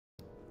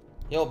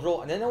Yo,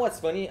 bro, and you know what's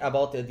funny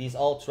about these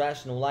all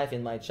trash no life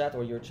in my chat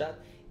or your chat?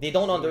 They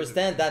don't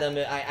understand that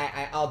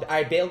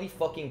I barely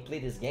fucking play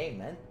this game,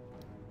 man.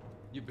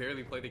 You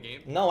barely play the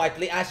game? No, I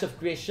play Ash of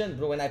Creation,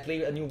 bro, and I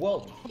play a new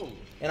world. Oh.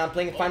 And I'm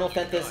playing Final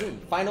Fantasy.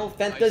 God. Final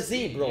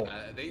Fantasy, bro.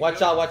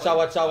 Watch out, watch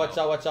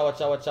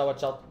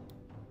out.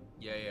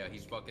 Yeah,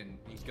 he's gunning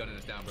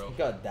us down, bro.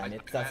 God damn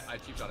it. I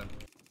cheap shot him.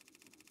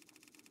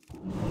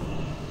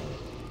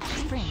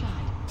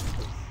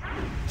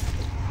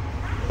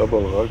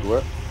 Double hug,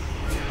 ouais.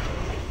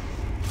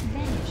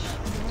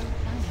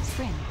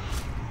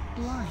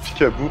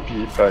 Picaboo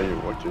puis payo,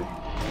 ok.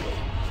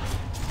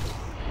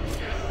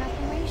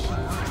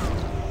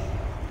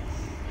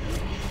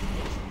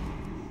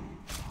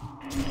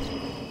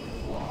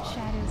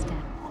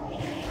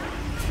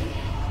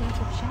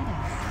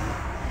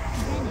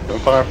 Je vais me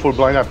faire un full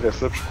blind après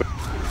ça, puis je peux...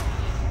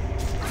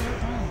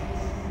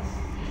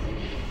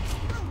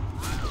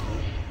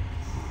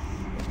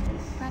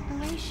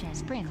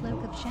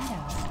 Cloak of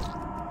shadows.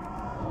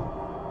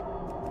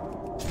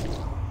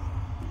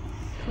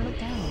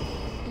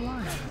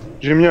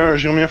 J'ai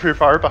remis un Free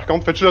Fire par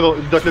contre, fais-tu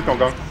le doclet qu'on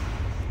gagne.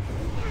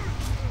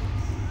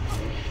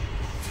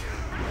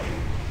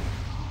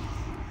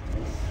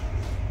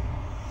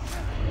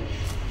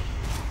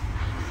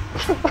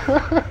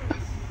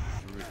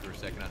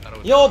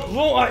 Yo,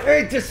 bro, I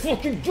hate this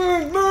fucking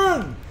game,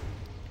 man!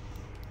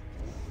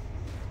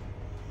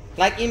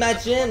 Like,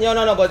 imagine,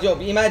 but yo,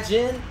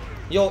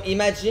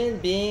 imagine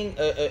being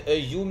a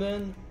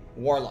human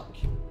warlock.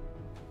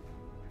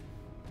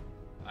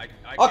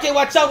 Okay,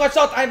 watch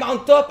out, I'm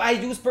on top, I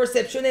use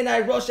perception and I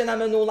rush and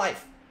I'm a no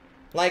life.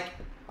 Like,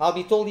 I'll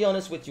be totally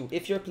honest with you,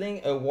 if you're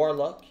playing a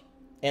warlock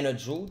and a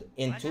druid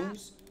in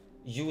twos,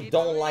 you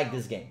don't like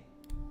this game.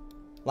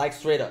 Like,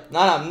 straight up. No,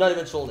 I'm not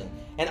even trolling.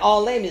 And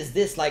all lame is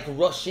this, like,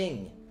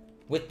 rushing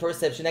with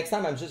perception. Next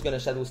time, I'm just gonna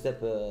shadow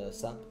step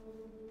Sam.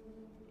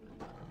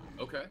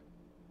 Okay.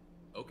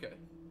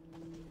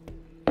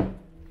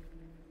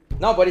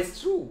 No, but it's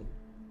true.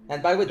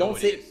 And by the way, don't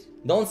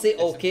say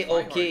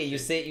okay. You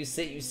say. It's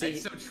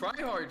some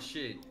tryhard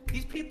shit.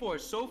 These people are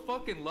so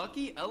fucking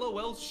lucky.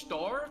 LOL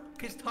star.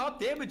 His top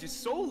damage is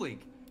Soul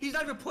Link. He's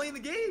not even playing the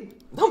game.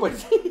 No, but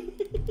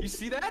you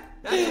see that?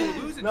 That's what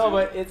we're losing. No,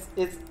 but it's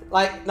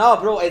like no,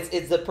 bro.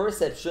 It's the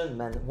perception,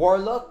 man.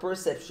 Warlock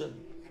perception.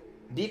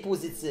 Be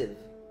positive.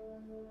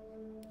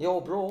 Yo,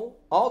 bro.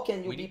 How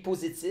can you be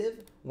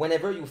positive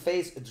whenever you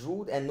face a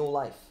druid and no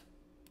life?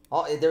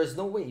 There's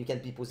no way you can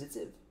be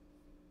positive.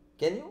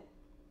 Can you?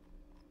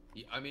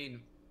 Yeah, I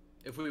mean,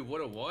 if we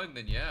would have won,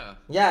 then yeah.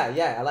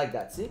 Yeah, I like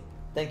that. See?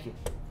 Thank you.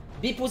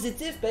 Be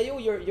positive, Payo.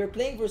 You're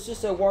playing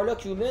versus a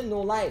warlock human,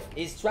 no life.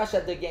 He's trash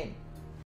at the game.